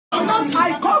Because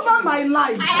I cover my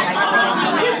life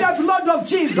with the blood of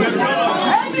Jesus.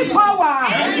 Any power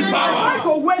trying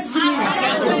to waste me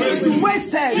is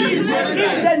wasted in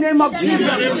the name of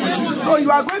Jesus. So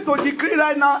you are going to decree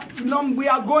right now. You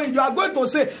are going to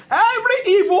say, every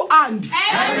evil hand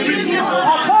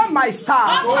upon my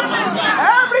star,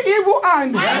 every evil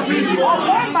hand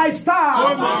upon my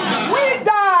star, we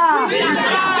die in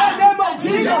the name of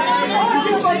Jesus.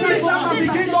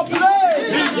 Begin to pray.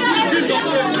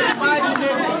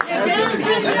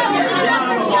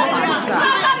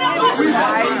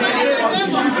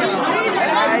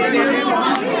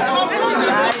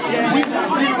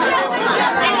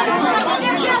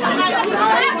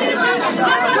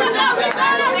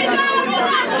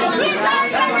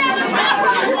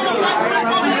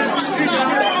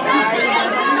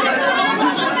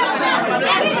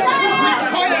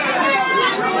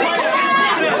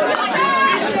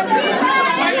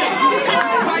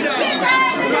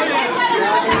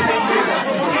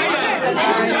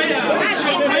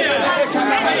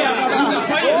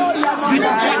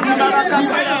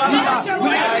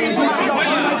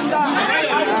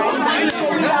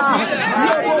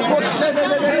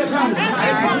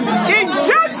 In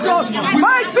Jesus'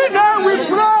 mighty name we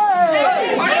pray.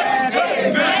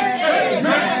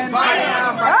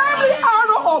 Every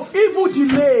arrow of evil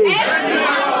delay.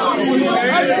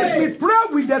 We pray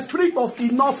with the spirit of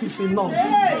enough is enough.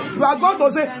 You are going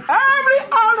to say, every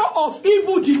arrow of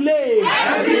evil delay,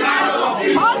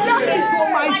 fire into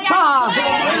my star.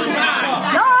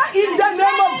 Die in the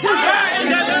name of Jesus.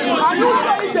 And you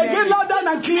say it again louder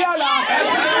and clearer.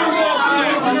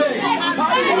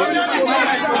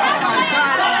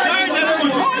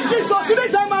 Oh Jesus, today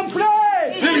time and pray.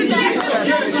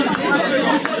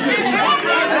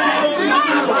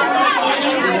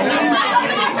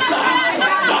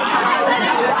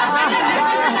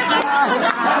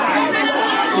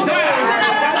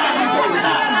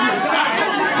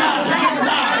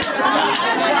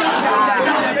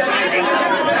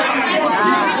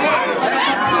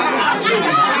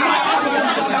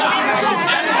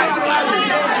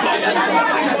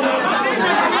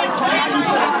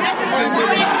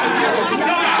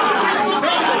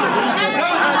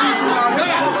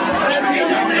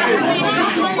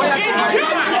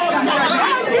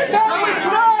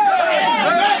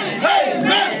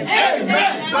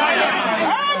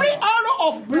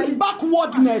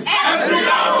 Backwardness. Every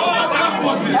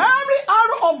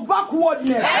arrow of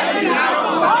backwardness.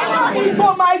 Fire into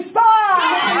my star.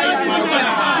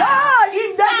 Die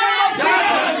in the name of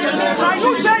Jesus. Can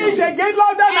you say it again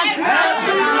louder than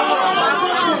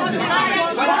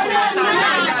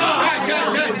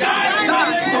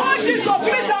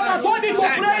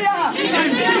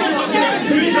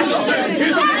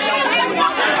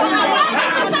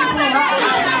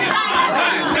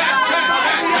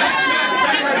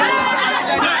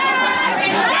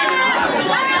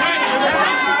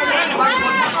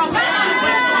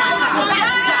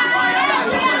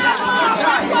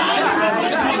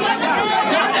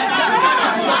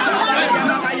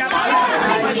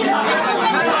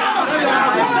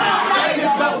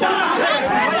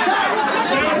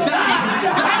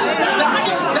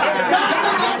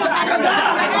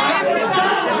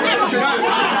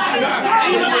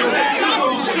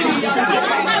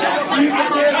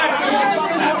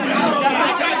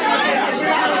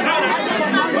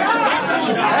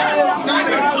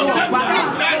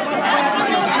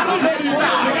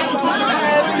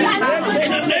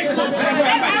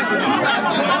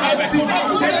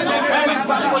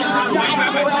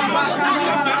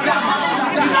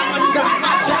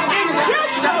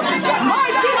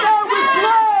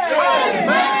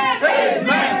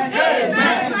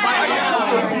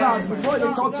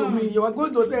you are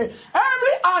going to say,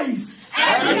 every eyes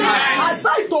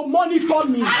aside to monitor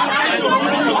me,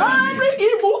 every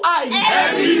evil eye,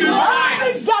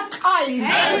 every dark eye,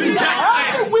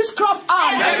 every witchcraft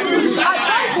eye,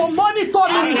 aside to monitor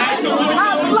me, I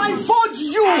blindfold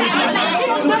you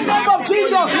in the name of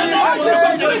Jesus. I just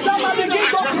every time I begin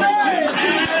to pray.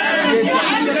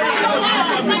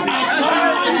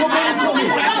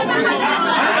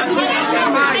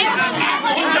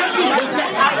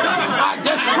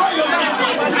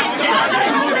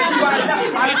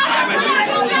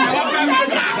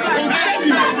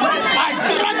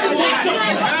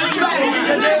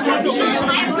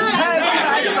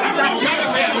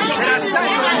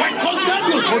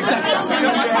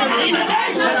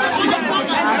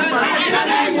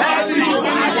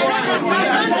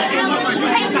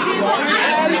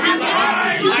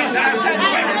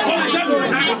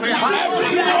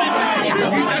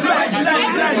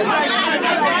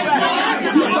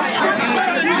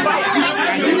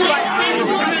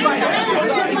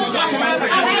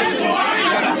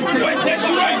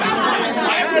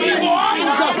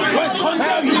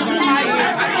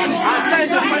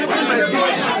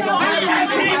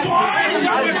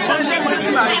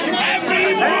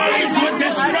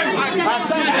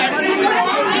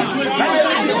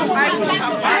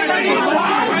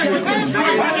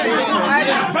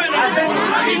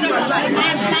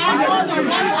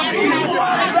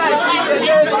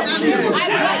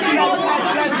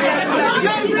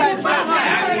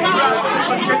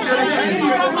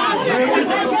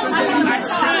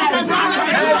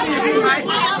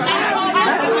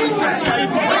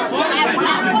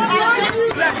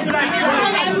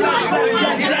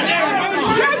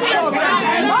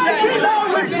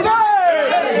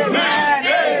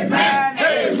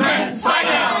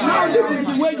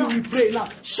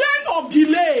 Chain of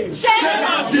delay. Chain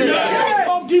of delay. Chain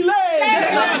of delay.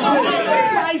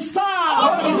 Holding my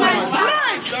star.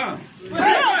 Break.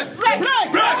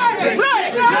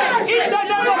 In the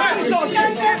name of Jesus.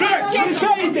 You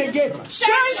say it again.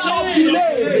 Chain of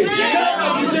delay.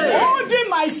 Holding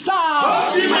my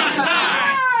star. In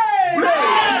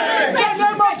the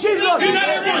name of Jesus.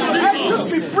 Excuse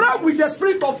me, pray with the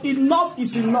spirit of enough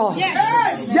is enough.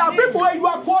 Yes. There are people where you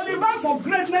are qualified for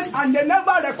greatness and they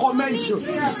never recommend you.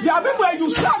 Yes. There are people where you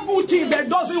start good things that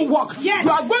doesn't work. Yes.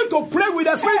 You are going to pray with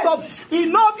the spirit of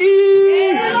enough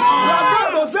is. You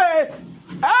are going to say,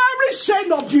 every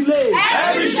chain of delay.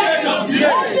 Every chain of delay.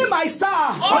 Holding my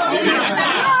star. Holding my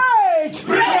star.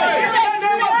 Break. In the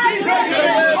name of Jesus.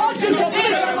 Hold this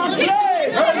authority and pray.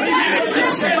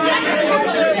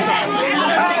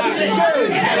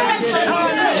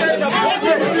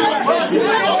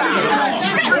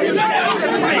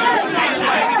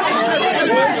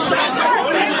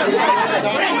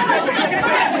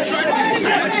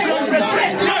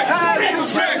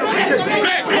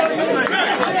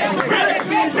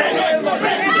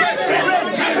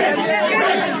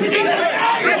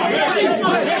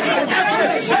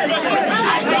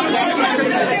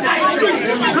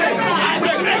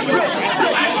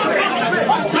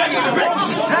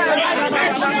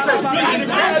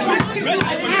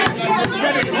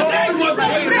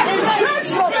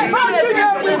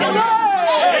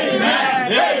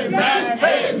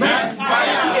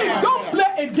 Don't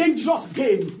play a dangerous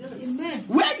game.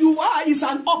 Where you are is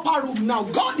an upper room now.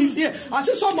 God is here. I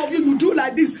see some of you do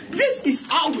like this. This is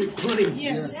how we pray.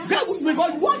 Yes.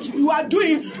 Because what you are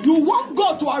doing, you want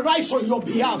God to arise on your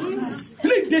behalf.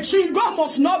 Please, the chewing gum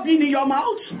must not be in your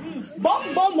mouth.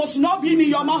 Bomb must not be in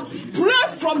your mouth.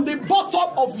 Pray from the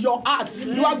bottom of your heart.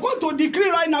 You are going to decree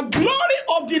right now, glory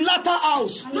of the latter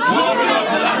house. Glory of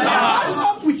the latter house. Rise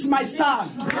up with my star.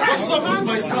 Rise up with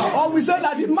my star. Or we say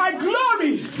that my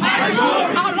glory,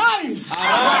 arise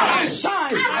and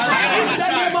shine. In the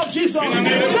name of Jesus.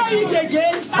 Say it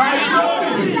again. My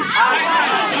glory,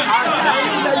 arise.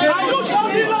 Are you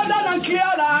shouting louder and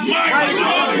clearer? My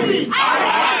glory,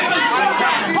 arise.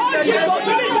 Hold this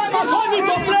authority and call me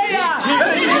to prayer.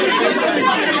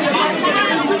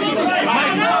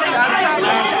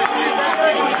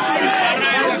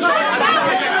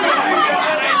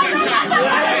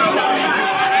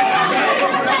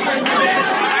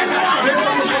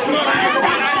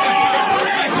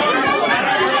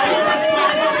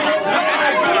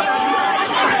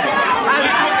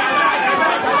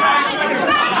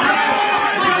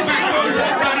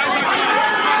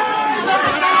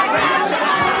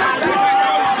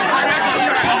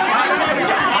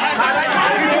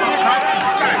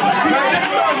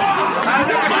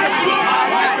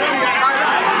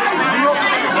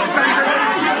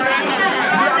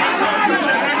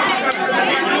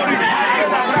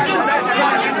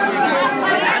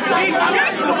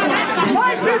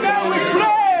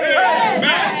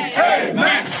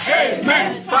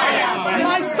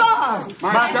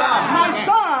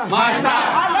 My star,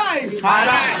 arise,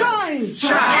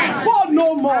 shine, fall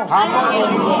no more. You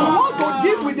want to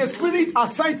deal with the spirit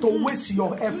assigned to waste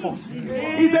your effort.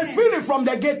 It's a spirit from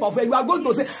the gate of hell. You are going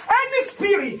to say, any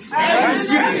spirit,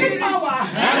 any power,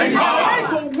 trying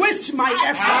to waste my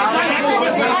effort.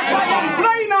 I am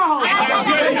praying now.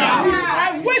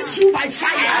 I waste you by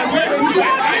fire.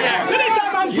 Spirit, I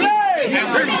am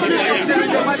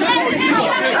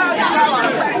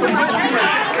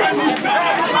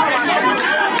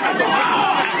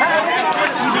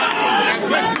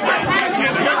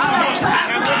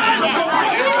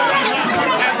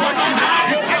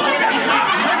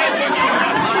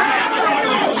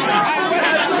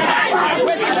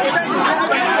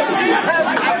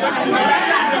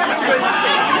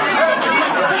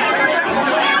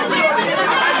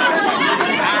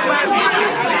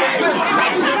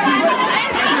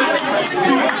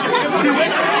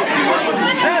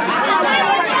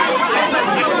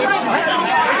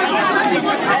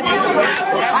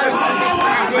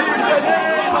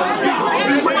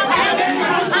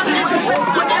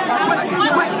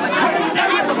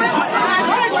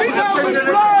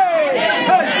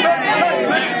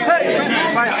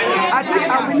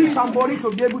I will need somebody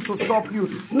to be able to stop you.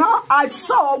 Now I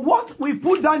saw what we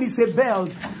put down is a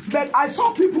belt. But I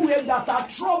saw people here that are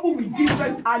trouble with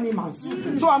different animals.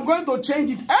 So I'm going to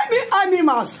change it. Any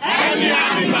animal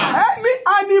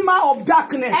of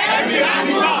darkness, I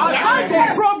try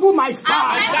to trouble my star.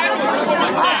 I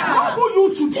trouble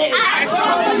you today.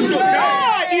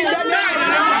 In the name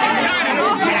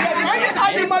of Jesus. Any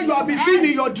animal you have been seeing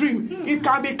in your dream, it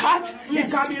can be cat, it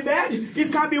can be bird,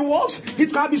 it can be wolf,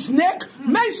 it can be snake.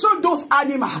 Mention those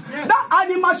animals. That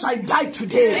animal shall die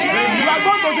today. You are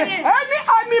going to say, any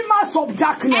animals of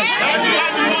darkness,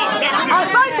 I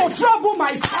try to trouble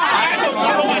my star.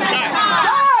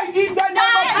 Die in the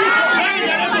name of Jesus.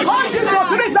 God is for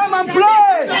 3 times and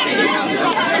pray.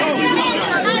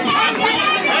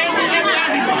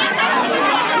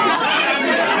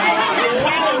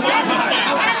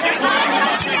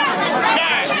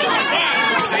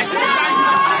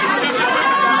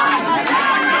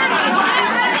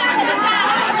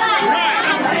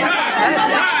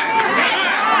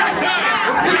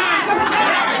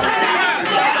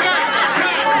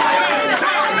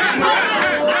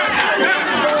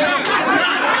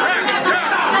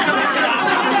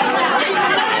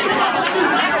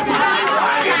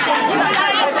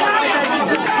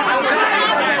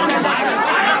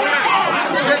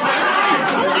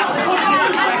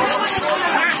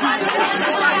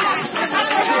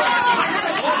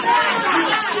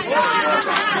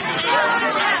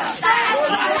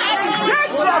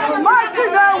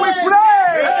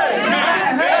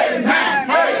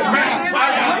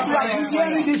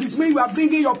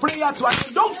 Bringing your prayer to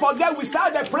us. Don't forget, we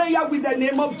start the prayer with the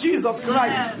name of Jesus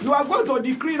Christ. You are going to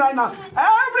decree right now.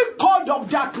 Every cord of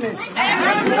darkness,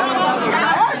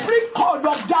 every cord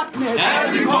of darkness,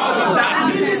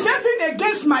 setting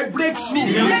against my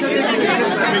breakthrough.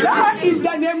 That is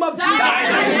the name of Jesus.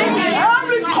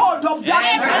 Every cord of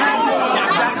darkness,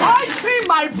 fighting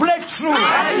my breakthrough,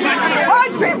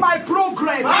 fighting my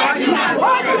progress,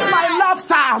 fighting my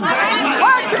lifetime,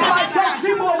 fighting my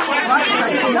testimony.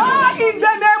 In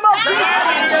the name of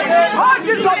Jesus, oh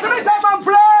Jesus, 3 times and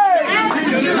pray.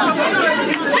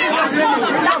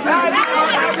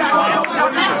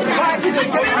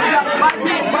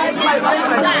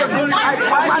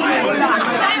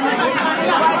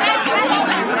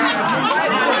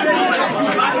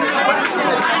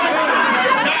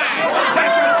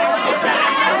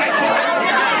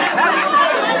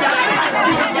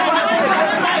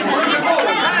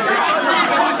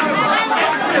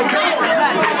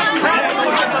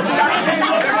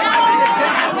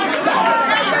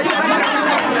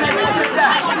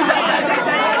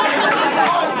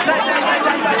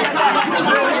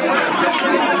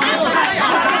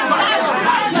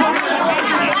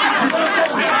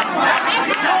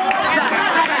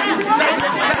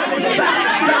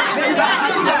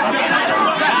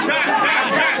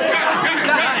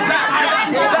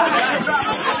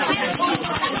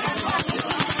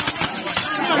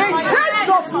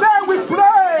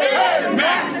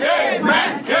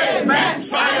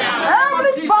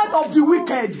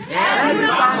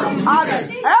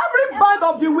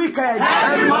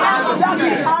 That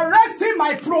is arresting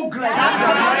my progress.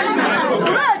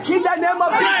 Break in the name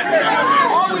of Jesus.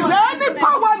 Or is there any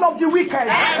power of the wicked? I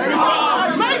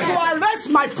try to arrest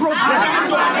my progress.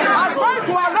 I try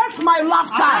to arrest my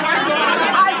laughter.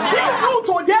 I give you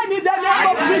today in the name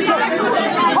of Jesus.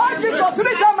 Oh Jesus,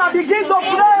 3 times I begin to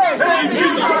pray.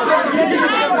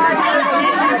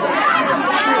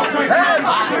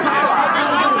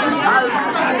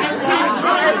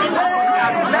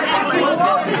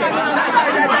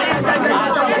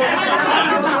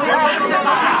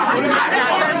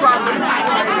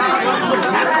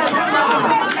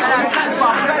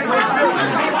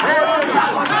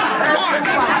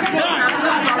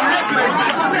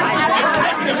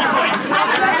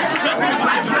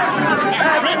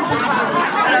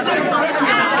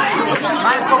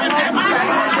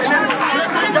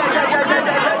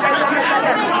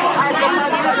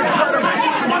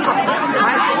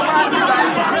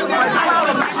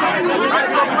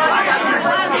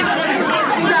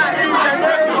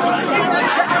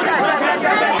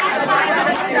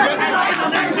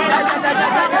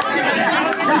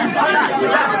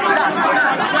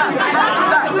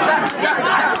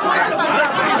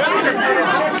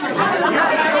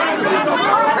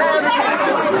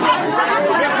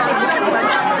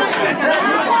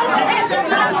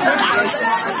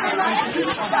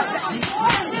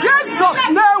 Jesus'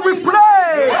 name we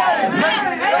pray.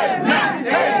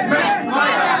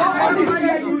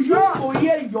 You used to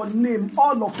hear your name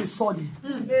all of a sudden.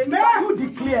 You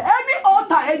declare any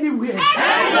altar anywhere.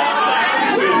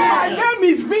 My name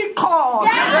is being called.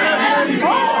 Fire.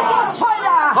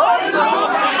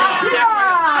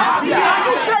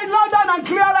 You say louder and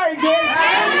clearer again.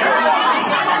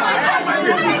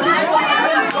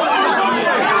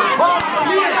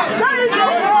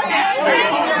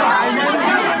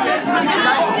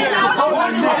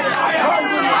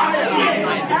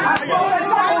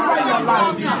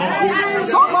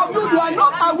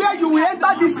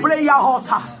 prayer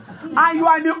altar. And you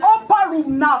are in the upper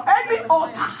room now. Any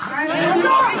altar,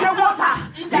 not in the water,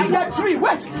 in the tree,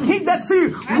 wait, in the sea,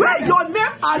 where your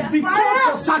name has been called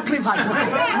for sacrifice,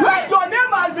 where your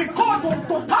name has been called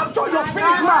to capture your spirit,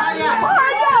 fire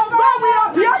of God will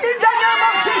appear in the name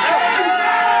of Jesus.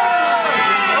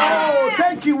 Oh,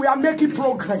 thank you. We are making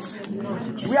progress.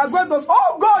 We are going to,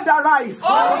 oh God, arise.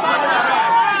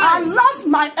 And laugh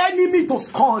my enemy to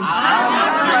scorn. In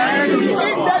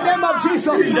the name of Jesus.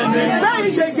 Say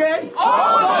it again. Can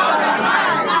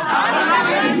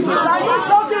you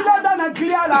shout it louder and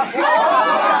clearer?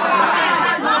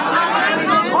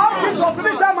 All this of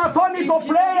 3 times I turn it to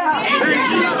prayer.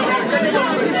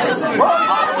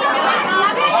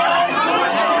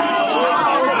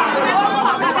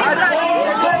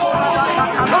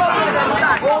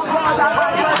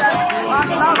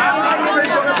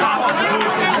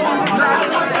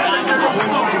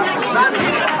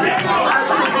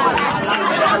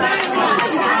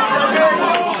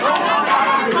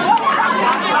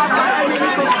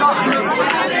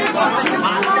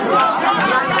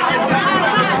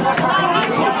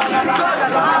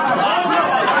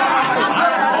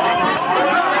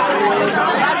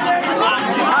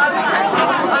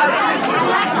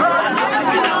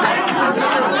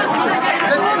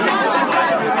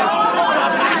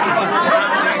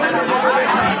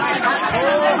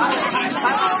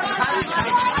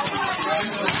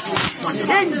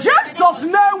 In Jesus'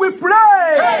 name we pray.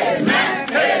 Amen.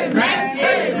 Amen.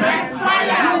 Amen.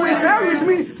 You will say with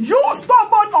me, you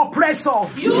stubborn oppressor.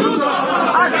 You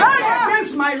stand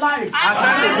against my life.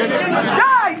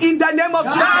 Die in the name of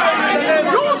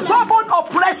Jesus. You stubborn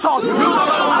oppressors.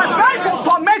 Stand to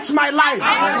torment my life. I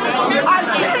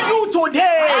kill you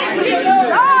today.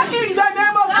 Die in the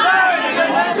name of Jesus.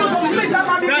 Please, I'm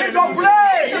begin to pray.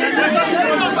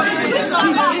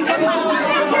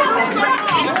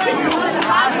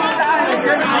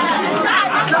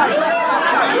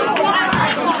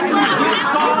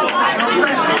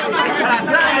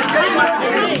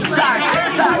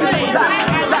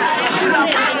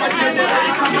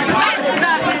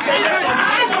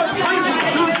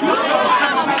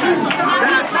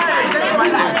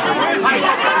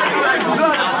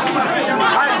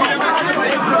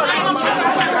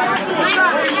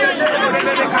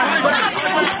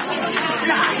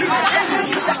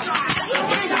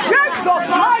 Jesus,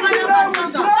 mighty name we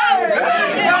pray.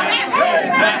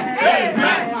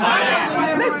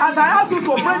 Please, as I ask you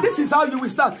to pray, this is how you will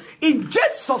start. In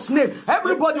Jesus' name,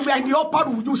 everybody, we are in the upper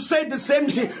room. You say the same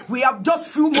thing. We have just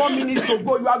few more minutes to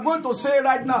go. You are going to say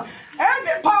right now,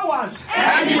 any powers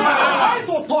trying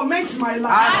to torment my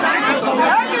life,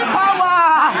 any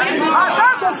power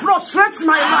trying to frustrate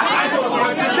my life,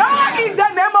 die in the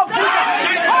name of Jesus.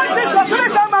 All this was 3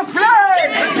 times and pray.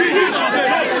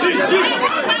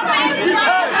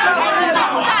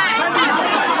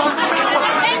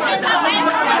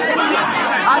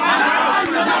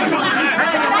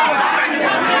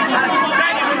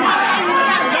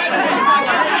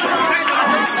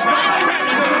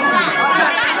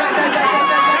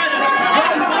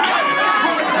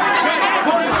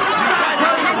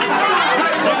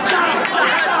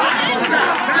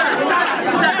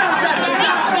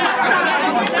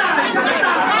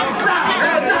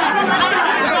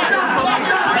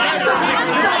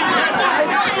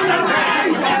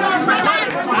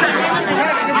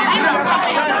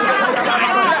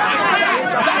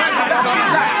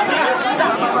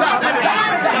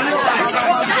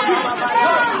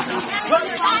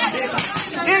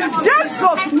 In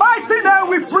Jesus' mighty name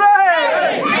we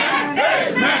pray.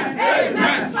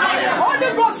 Amen.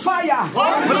 Holy Ghost fire.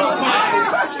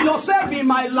 Manifest yourself in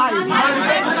my life.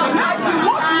 Let the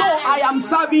world know I am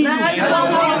serving you.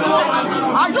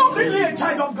 Are you really a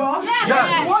child of God? Yes.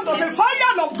 You want to say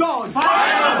fire of God.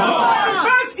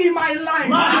 Manifest in my life.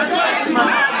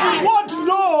 Let the world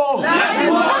know.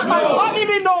 Let my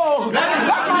family know. Let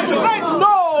my friend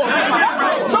know. Let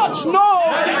my church know.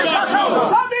 That I'm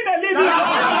serving the living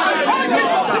God. All this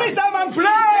for 3 times and pray.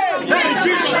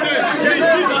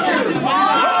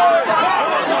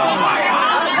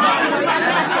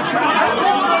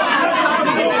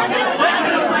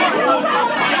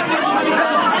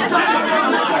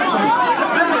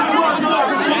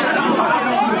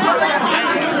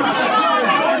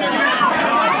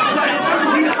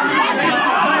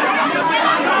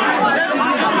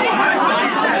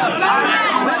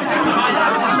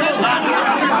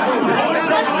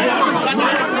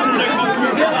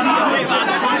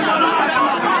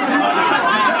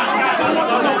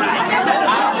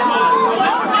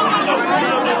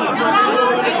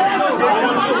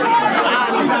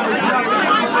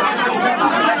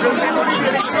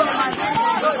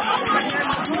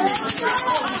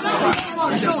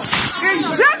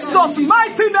 Jesus'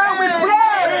 mighty name we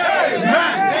pray.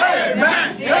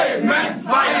 Amen.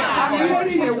 Fire. I'm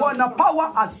hearing a word. The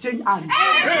power has changed hands. I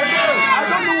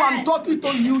don't know who I'm talking to.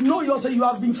 You know yourself. You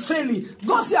have been failing.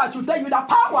 God said I should tell you that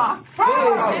power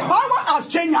has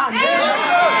changed hands.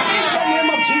 In the name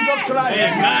of Jesus Christ.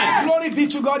 Amen. Glory be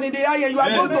to God in the high. You are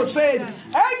going to say,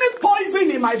 any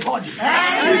poison in my body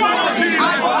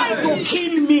trying to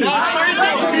kill me,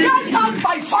 get out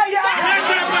by fire.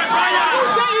 You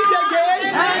say it again.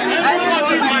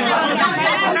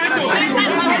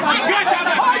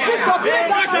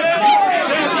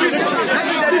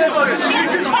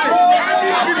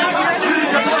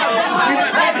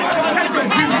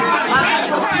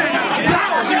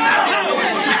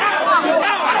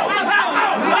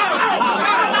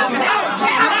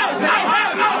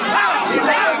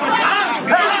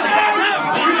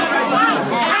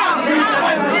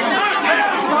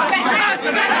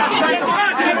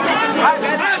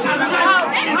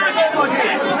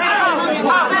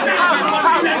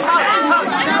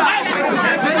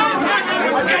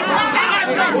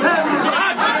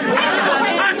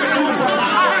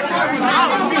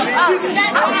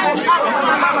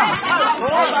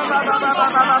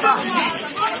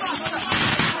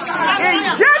 In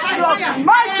Jesus'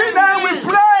 mighty name we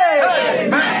pray.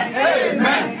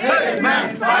 Amen.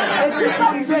 The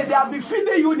sister said they have been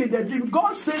feeding you in the dream.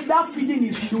 God said that feeding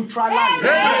is neutralized.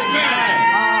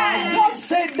 God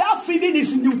said that feeding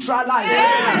is neutralized.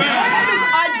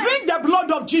 I drink the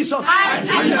blood of Jesus. I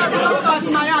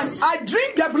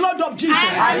drink the blood of Jesus.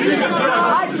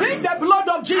 I drink the blood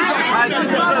of Jesus.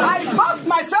 I bath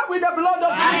myself with the blood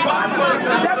of Jesus.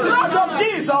 The blood of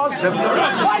Jesus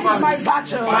fights my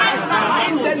battle.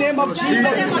 In the name of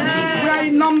Jesus. We are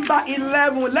in number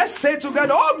 11. Let's say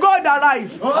together, oh God,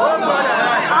 arise.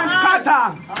 And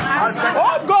scatter.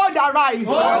 Oh God, arise.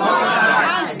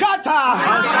 And scatter.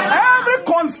 Every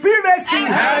conspiracy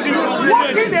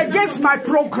working against my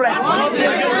progress.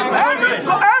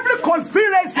 Every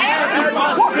conspiracy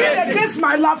working against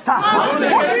my laughter.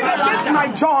 Working against my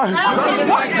joy.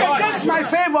 Working against my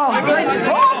favor.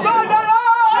 Oh God, arise.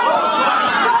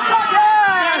 Scatter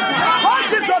them. Oh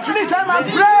Jesus, lead them and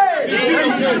pray.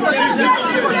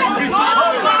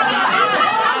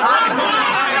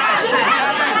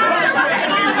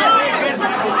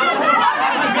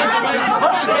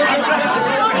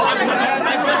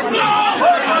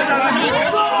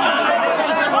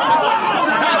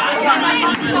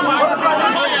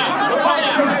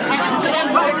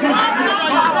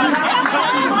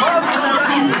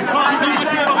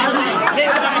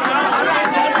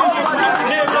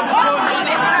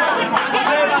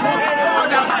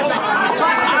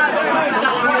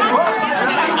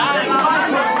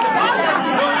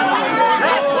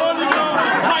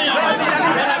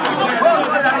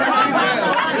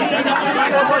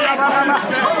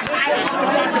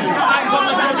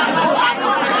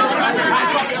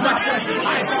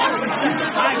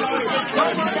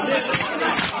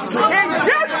 In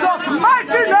Jesus'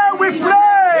 mighty name we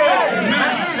pray.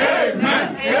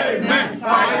 Amen.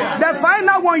 The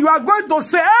final one, you are going to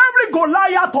say, every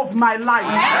Goliath of my life,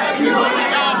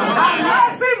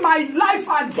 harassing my life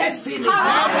and destiny. Look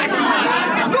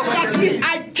at me,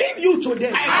 I kill you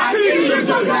today.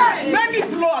 As many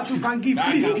blows you can give,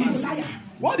 please give.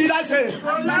 What did I say?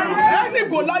 Any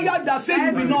Goliath that say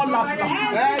you will not laugh.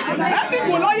 Any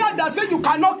Goliath that say you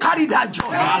cannot carry that joy.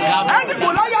 Any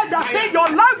Goliath that say your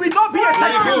life will not be a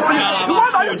testimony.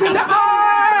 What are you to the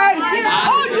eye?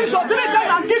 All this authority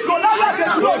and give Goliath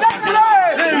a blow. Let's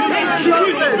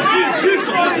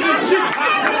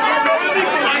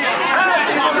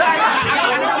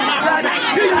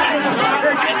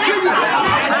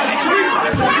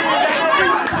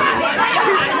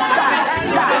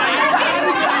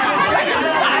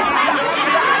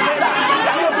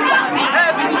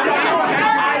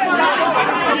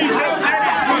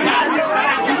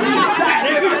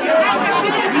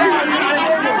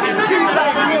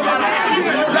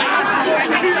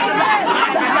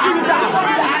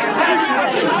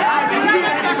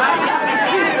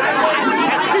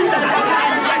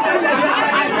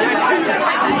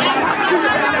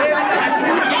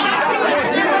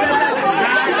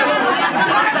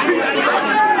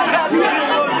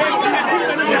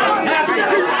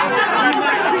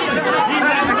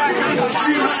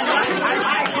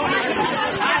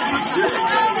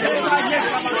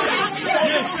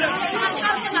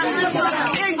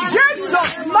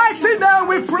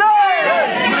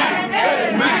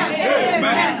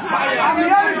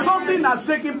has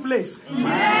taken place.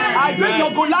 I say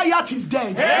your Goliath is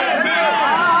dead.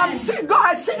 I see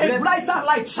a brighter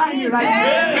light shining right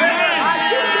now. I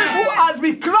see people who has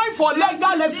been crying for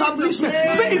legal establishment.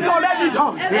 See, it's already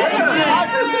done. I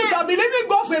see sister believing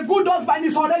God for a good husband,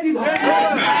 it's already done.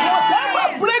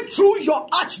 Whatever break through your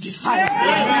arch desire,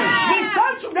 we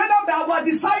stand together, but our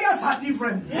desires are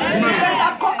different.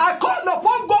 I call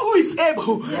upon God who is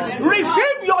able.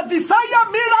 Receive your desire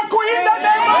miracle in the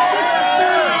name of Jesus.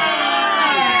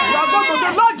 You are going to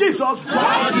say, Lord Jesus,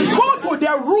 go to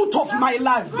the root of my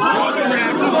life. Go to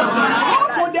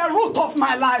the root of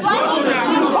my life.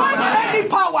 Find any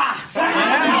power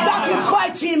that is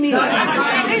fighting me.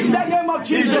 In the name of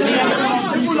Jesus.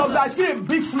 People of God, I see a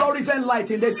big fluorescent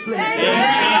light in this place.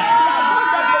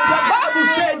 The Bible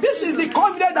says this is the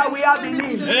confidence that we have in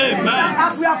Him.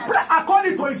 As we have prayed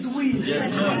according to His will,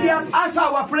 He has answered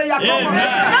our prayer.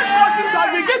 Let's go this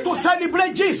and begin to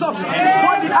celebrate Jesus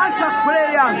for the answers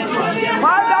prayer.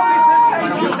 Father, we say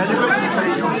thank you.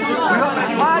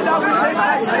 Father, we say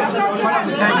thank you.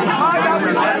 Father,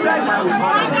 we say thank you.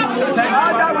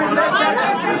 Father, we say thank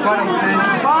you.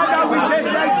 Father, we say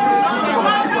thank you.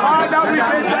 Father, we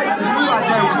say thank you.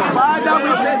 Father,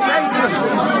 we say thank you.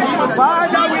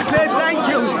 Father, we say thank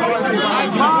you.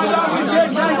 Father, we say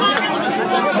thank you.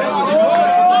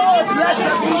 Oh,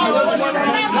 blessed be your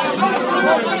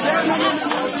name.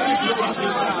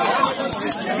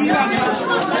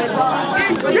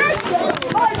 In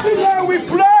Jesus' mighty name we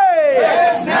pray.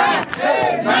 Amen.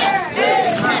 Amen.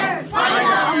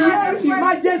 I'm hearing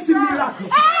emergency miracle.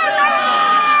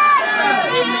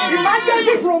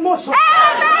 Emergency promotion.